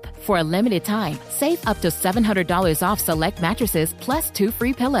sleep. For a limited time, save up to $700 off select mattresses plus 2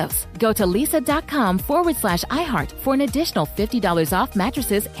 free pillows. Go to leesa.com/iHeart for an additional $50 off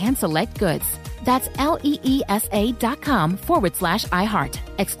mattresses and select goods. That's LEESA.com/iHeart.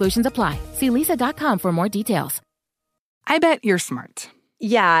 Exclusions apply. See leesa.com for more details. I bet you're smart.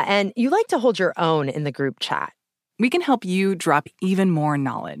 Yeah, and you like to hold your own in the group chat. We can help you drop even more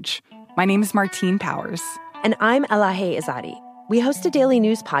knowledge. My name is Martine Powers. And I'm Elahe Izadi. We host a daily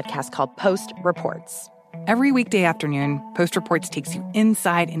news podcast called Post Reports. Every weekday afternoon, Post Reports takes you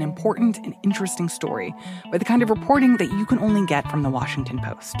inside an important and interesting story with the kind of reporting that you can only get from the Washington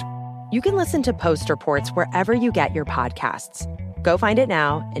Post. You can listen to Post Reports wherever you get your podcasts. Go find it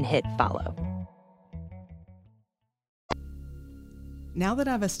now and hit follow. Now that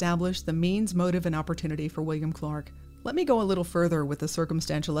I've established the means, motive, and opportunity for William Clark, let me go a little further with the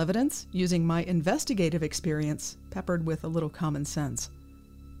circumstantial evidence using my investigative experience peppered with a little common sense.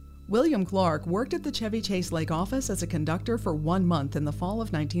 William Clark worked at the Chevy Chase Lake office as a conductor for 1 month in the fall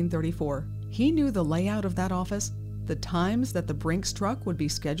of 1934. He knew the layout of that office, the times that the Brinks truck would be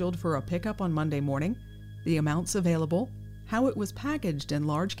scheduled for a pickup on Monday morning, the amounts available, how it was packaged in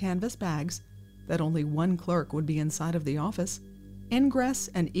large canvas bags, that only one clerk would be inside of the office, ingress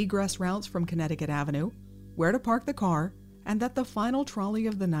and egress routes from Connecticut Avenue, where to park the car, and that the final trolley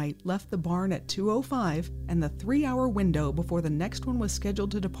of the night left the barn at 2:05 and the 3-hour window before the next one was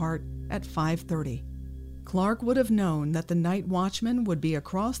scheduled to depart at 5:30. Clark would have known that the night watchman would be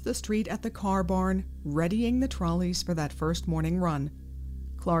across the street at the car barn, readying the trolleys for that first morning run.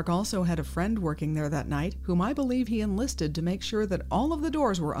 Clark also had a friend working there that night, whom I believe he enlisted to make sure that all of the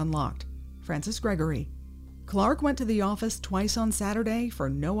doors were unlocked, Francis Gregory. Clark went to the office twice on Saturday for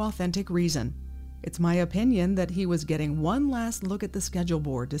no authentic reason. It's my opinion that he was getting one last look at the schedule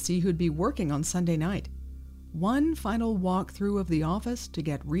board to see who'd be working on Sunday night. One final walk through of the office to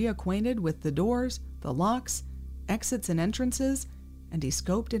get reacquainted with the doors, the locks, exits and entrances, and he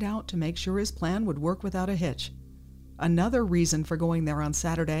scoped it out to make sure his plan would work without a hitch. Another reason for going there on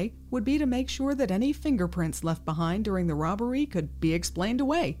Saturday would be to make sure that any fingerprints left behind during the robbery could be explained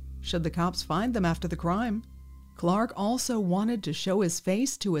away, should the cops find them after the crime. Clark also wanted to show his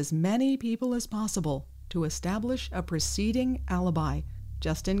face to as many people as possible to establish a preceding alibi.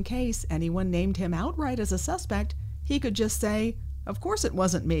 Just in case anyone named him outright as a suspect, he could just say, "Of course it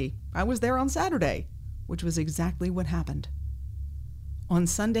wasn't me. I was there on Saturday," which was exactly what happened. On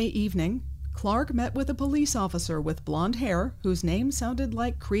Sunday evening, Clark met with a police officer with blonde hair whose name sounded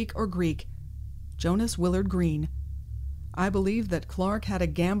like Creek or Greek, Jonas Willard Green. I believe that Clark had a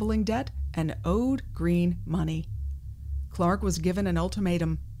gambling debt and owed Green money. Clark was given an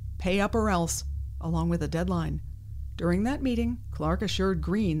ultimatum, pay up or else, along with a deadline. During that meeting, Clark assured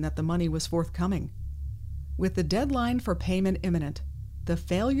Green that the money was forthcoming. With the deadline for payment imminent, the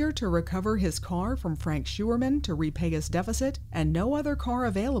failure to recover his car from Frank Schuerman to repay his deficit, and no other car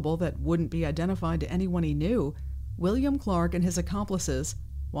available that wouldn't be identified to anyone he knew, William Clark and his accomplices,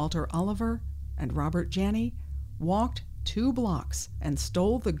 Walter Oliver and Robert Janney, walked 2 blocks and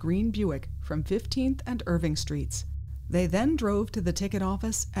stole the green Buick from 15th and Irving Streets. They then drove to the ticket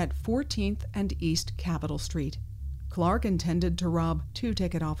office at 14th and East Capitol Street. Clark intended to rob 2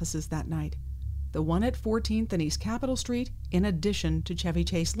 ticket offices that night, the one at 14th and East Capitol Street in addition to Chevy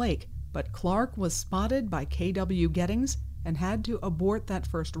Chase Lake, but Clark was spotted by K.W. Gettings and had to abort that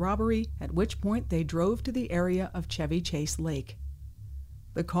first robbery, at which point they drove to the area of Chevy Chase Lake.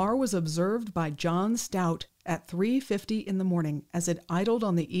 The car was observed by John Stout at 3:50 in the morning as it idled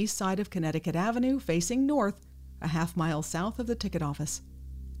on the east side of Connecticut Avenue facing north, a half-mile south of the ticket office.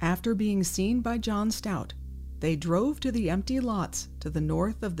 After being seen by John Stout, they drove to the empty lots to the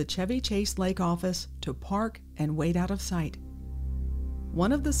north of the Chevy Chase Lake office to park and wait out of sight.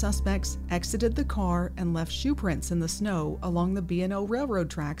 One of the suspects exited the car and left shoe prints in the snow along the B&O Railroad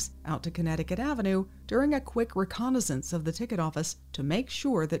tracks out to Connecticut Avenue during a quick reconnaissance of the ticket office to make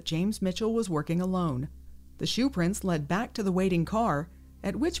sure that James Mitchell was working alone. The shoe prints led back to the waiting car,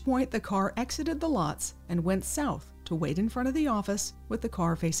 at which point the car exited the lots and went south to wait in front of the office with the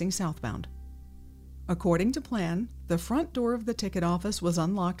car facing southbound. According to plan, the front door of the ticket office was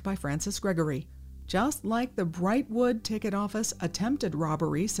unlocked by Francis Gregory, just like the Brightwood ticket office attempted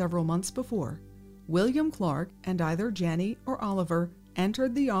robbery several months before. William Clark and either Janney or Oliver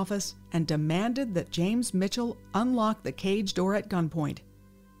entered the office and demanded that James Mitchell unlock the cage door at gunpoint.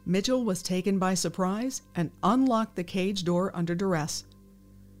 Mitchell was taken by surprise and unlocked the cage door under duress.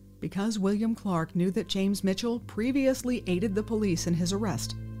 Because William Clark knew that James Mitchell previously aided the police in his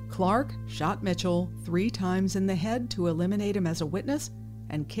arrest, Clark shot Mitchell 3 times in the head to eliminate him as a witness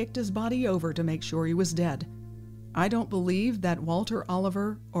and kicked his body over to make sure he was dead. I don't believe that Walter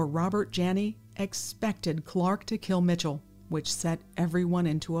Oliver or Robert Janney expected Clark to kill Mitchell, which set everyone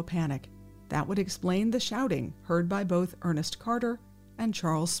into a panic. That would explain the shouting heard by both Ernest Carter and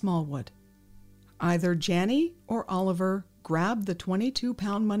Charles Smallwood. Either Janney or Oliver grabbed the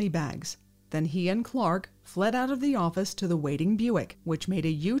 22-pound money bags. Then he and Clark fled out of the office to the waiting Buick, which made a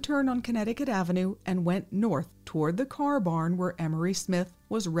U-turn on Connecticut Avenue and went north toward the car barn where Emery Smith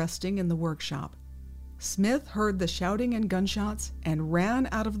was resting in the workshop. Smith heard the shouting and gunshots and ran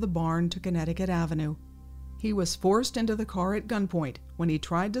out of the barn to Connecticut Avenue. He was forced into the car at gunpoint when he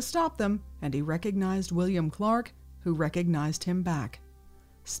tried to stop them, and he recognized William Clark, who recognized him back.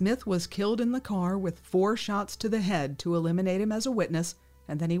 Smith was killed in the car with 4 shots to the head to eliminate him as a witness,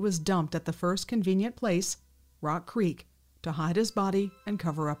 and then he was dumped at the first convenient place, Rock Creek, to hide his body and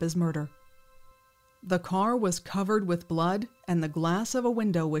cover up his murder. The car was covered with blood and the glass of a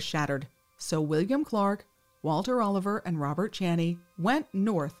window was shattered, so William Clark, Walter Oliver, and Robert Chaney went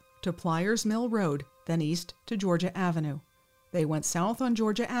north to Pliers Mill Road, then east to Georgia Avenue. They went south on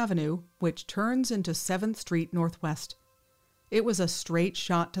Georgia Avenue, which turns into 7th Street Northwest. It was a straight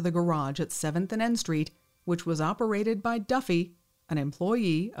shot to the garage at 7th and N Street, which was operated by Duffy, an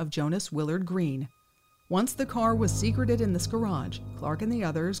employee of Jonas Willard Green. Once the car was secreted in this garage, Clark and the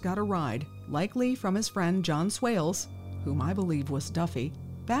others got a ride, likely from his friend John Swales, whom I believe was Duffy,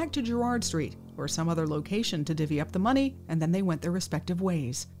 back to Girard Street or some other location to divvy up the money, and then they went their respective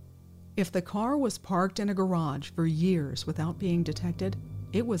ways. If the car was parked in a garage for years without being detected,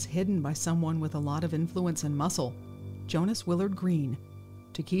 it was hidden by someone with a lot of influence and muscle, Jonas Willard Green,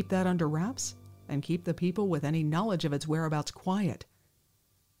 to keep that under wraps and keep the people with any knowledge of its whereabouts quiet.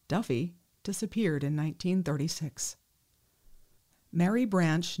 Duffy disappeared in 1936. Mary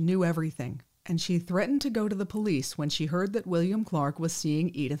Branch knew everything, and she threatened to go to the police when she heard that William Clark was seeing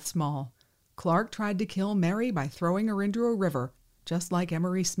Edith Small. Clark tried to kill Mary by throwing her into a river, just like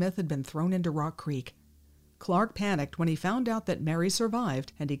Emery Smith had been thrown into Rock Creek. Clark panicked when he found out that Mary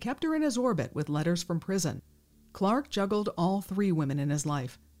survived, and he kept her in his orbit with letters from prison. Clark juggled all 3 women in his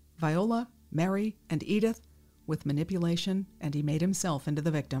life, Viola, Mary, and Edith, with manipulation, and he made himself into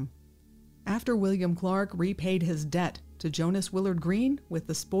the victim. After William Clark repaid his debt to Jonas Willard Green with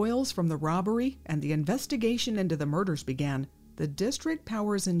the spoils from the robbery and the investigation into the murders began, the district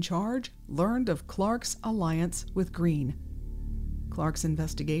powers in charge learned of Clark's alliance with Green. Clark's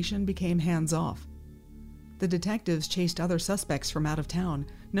investigation became hands-off. The detectives chased other suspects from out of town,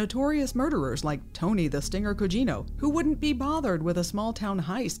 notorious murderers like Tony the Stinger Cugino, who wouldn't be bothered with a small-town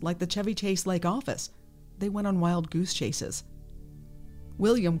heist like the Chevy Chase Lake office. They went on wild goose chases.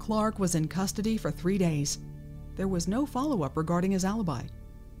 William Clark was in custody for 3 days. There was no follow-up regarding his alibi.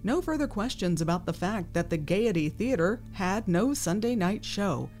 No further questions about the fact that the Gaiety Theater had no Sunday night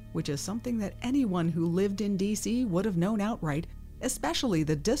show, which is something that anyone who lived in D.C. would have known outright, especially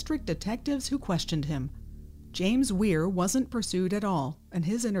the district detectives who questioned him. James Weir wasn't pursued at all, and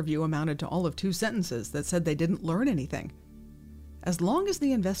his interview amounted to all of 2 sentences that said they didn't learn anything. As long as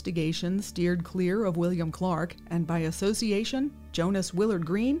the investigation steered clear of William Clark, and by association, Jonas Willard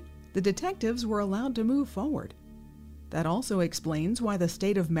Green, the detectives were allowed to move forward. That also explains why the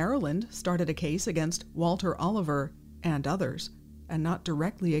state of Maryland started a case against Walter Oliver and others, and not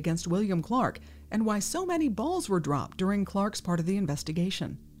directly against William Clark, and why so many balls were dropped during Clark's part of the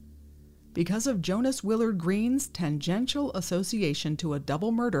investigation. Because of Jonas Willard Green's tangential association to a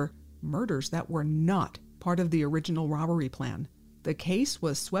double murder, murders that were not part of the original robbery plan, the case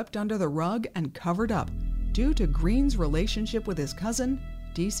was swept under the rug and covered up due to Green's relationship with his cousin,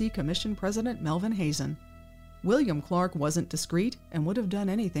 D.C. Commission President Melvin Hazen. William Clark wasn't discreet and would have done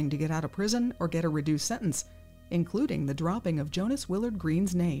anything to get out of prison or get a reduced sentence, including the dropping of Jonas Willard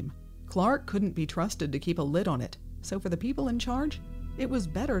Green's name. Clark couldn't be trusted to keep a lid on it, so for the people in charge, it was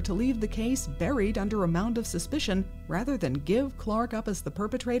better to leave the case buried under a mound of suspicion rather than give Clark up as the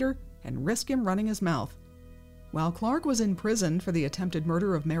perpetrator and risk him running his mouth. While Clark was in prison for the attempted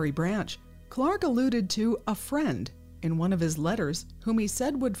murder of Mary Branch, Clark alluded to a friend in one of his letters whom he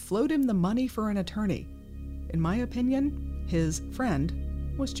said would float him the money for an attorney. In my opinion, his friend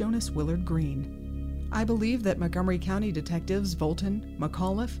was Jonas Willard Green. I believe that Montgomery County detectives Volton,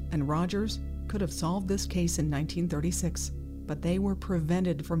 McAuliffe, and Rogers could have solved this case in 1936, but they were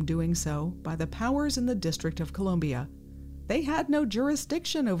prevented from doing so by the powers in the District of Columbia. They had no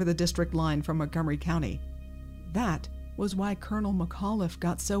jurisdiction over the district line from Montgomery County. That was why Colonel McAuliffe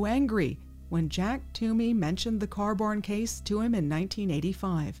got so angry when Jack Toomey mentioned the Carbarn case to him in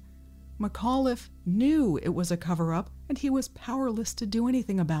 1985. McAuliffe knew it was a cover-up, and he was powerless to do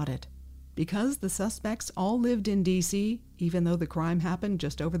anything about it. Because the suspects all lived in D.C., even though the crime happened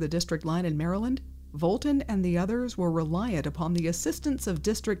just over the district line in Maryland, Volton and the others were reliant upon the assistance of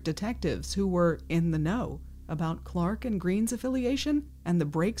district detectives who were in the know about Clark and Green's affiliation, and the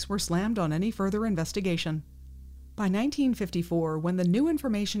brakes were slammed on any further investigation. By 1954, when the new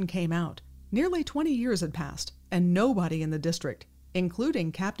information came out, nearly 20 years had passed, and nobody in the district,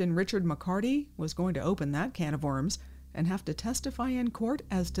 including Captain Richard McCarty, was going to open that can of worms and have to testify in court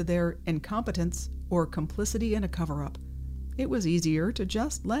as to their incompetence or complicity in a cover-up. It was easier to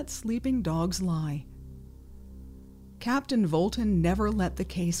just let sleeping dogs lie. Captain Volton never let the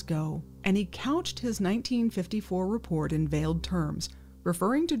case go, and he couched his 1954 report in veiled terms,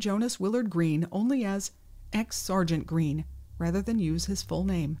 referring to Jonas Willard Green only as ex-Sergeant Green, rather than use his full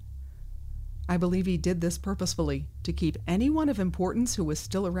name. I believe he did this purposefully, to keep anyone of importance who was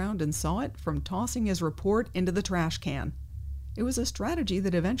still around and saw it from tossing his report into the trash can. It was a strategy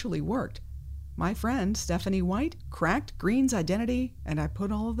that eventually worked. My friend, Stephanie White, cracked Green's identity, and I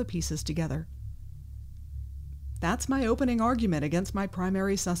put all of the pieces together. That's my opening argument against my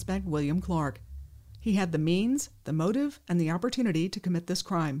primary suspect, William Clark. He had the means, the motive, and the opportunity to commit this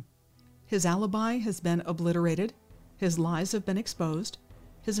crime. His alibi has been obliterated. His lies have been exposed.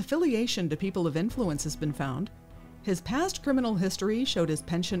 His affiliation to people of influence has been found. His past criminal history showed his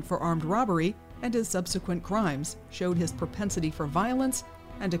penchant for armed robbery, and his subsequent crimes showed his propensity for violence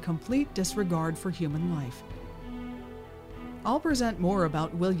and a complete disregard for human life. I'll present more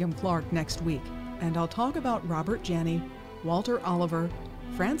about William Clark next week, and I'll talk about Robert Janney, Walter Oliver,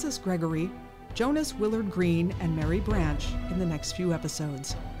 Francis Gregory, Jonas Willard Green, and Mary Branch in the next few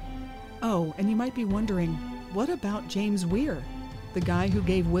episodes. Oh, and you might be wondering, what about James Weir, the guy who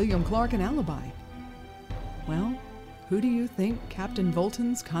gave William Clark an alibi? Well, who do you think Captain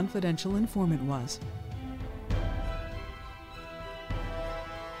Volton's confidential informant was?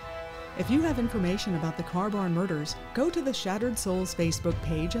 If you have information about the Car Barn murders, go to the Shattered Souls Facebook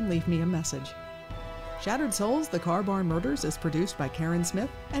page and leave me a message. Shattered Souls, The Car Barn Murders is produced by Karen Smith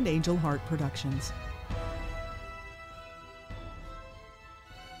and Angel Heart Productions.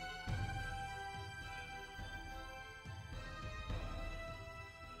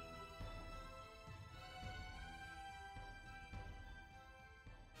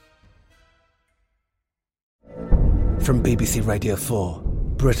 From BBC Radio 4,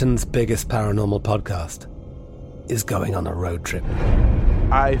 Britain's biggest paranormal podcast is going on a road trip.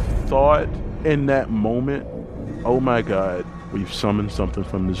 I thought in that moment, oh my God, we've summoned something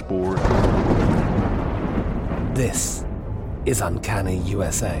from this board. This is Uncanny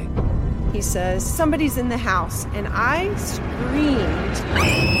USA. He says, somebody's in the house, and I screamed.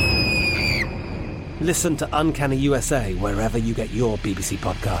 Listen to Uncanny USA wherever you get your BBC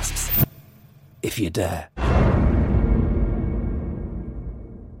podcasts, if you dare.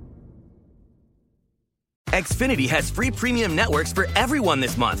 Xfinity has free premium networks for everyone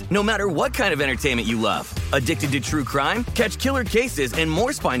this month, no matter what kind of entertainment you love. Addicted to true crime? Catch killer cases and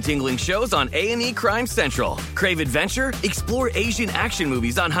more spine-tingling shows on A&E Crime Central. Crave adventure? Explore Asian action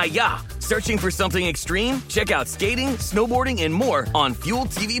movies on Hi-YAH. Searching for something extreme? Check out skating, snowboarding, and more on Fuel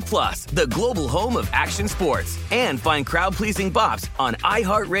TV Plus, the global home of action sports. And find crowd-pleasing bops on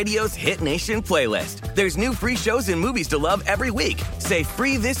iHeartRadio's Hit Nation playlist. There's new free shows and movies to love every week. Say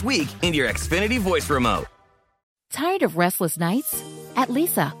free this week in your Xfinity voice remote. Tired of restless nights? At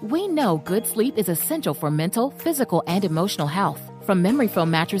Leesa, we know good sleep is essential for mental, physical, and emotional health. From memory foam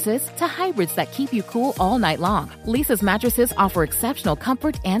mattresses to hybrids that keep you cool all night long, Leesa's mattresses offer exceptional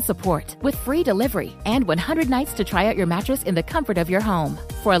comfort and support with free delivery and 100 nights to try out your mattress in the comfort of your home.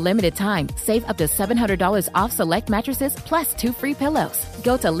 For a limited time, save up to $700 off select mattresses plus 2 free pillows.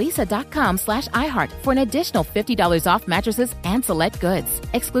 Go to leesa.com/iHeart for an additional $50 off mattresses and select goods.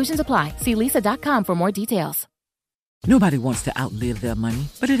 Exclusions apply. See leesa.com for more details. Nobody wants to outlive their money,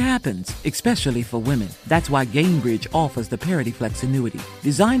 but it happens, especially for women. That's why Gainbridge offers the Parity Flex annuity,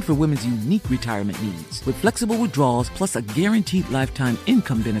 designed for women's unique retirement needs, with flexible withdrawals plus a guaranteed lifetime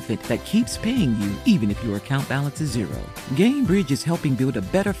income benefit that keeps paying you even if your account balance is zero. Gainbridge is helping build a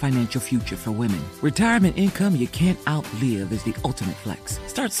better financial future for women. Retirement income you can't outlive is the ultimate flex.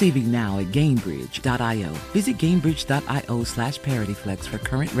 Start saving now at Gainbridge.io. Visit Gainbridge.io/ParityFlex for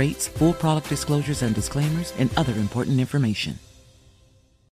current rates, full product disclosures and disclaimers, and other important information.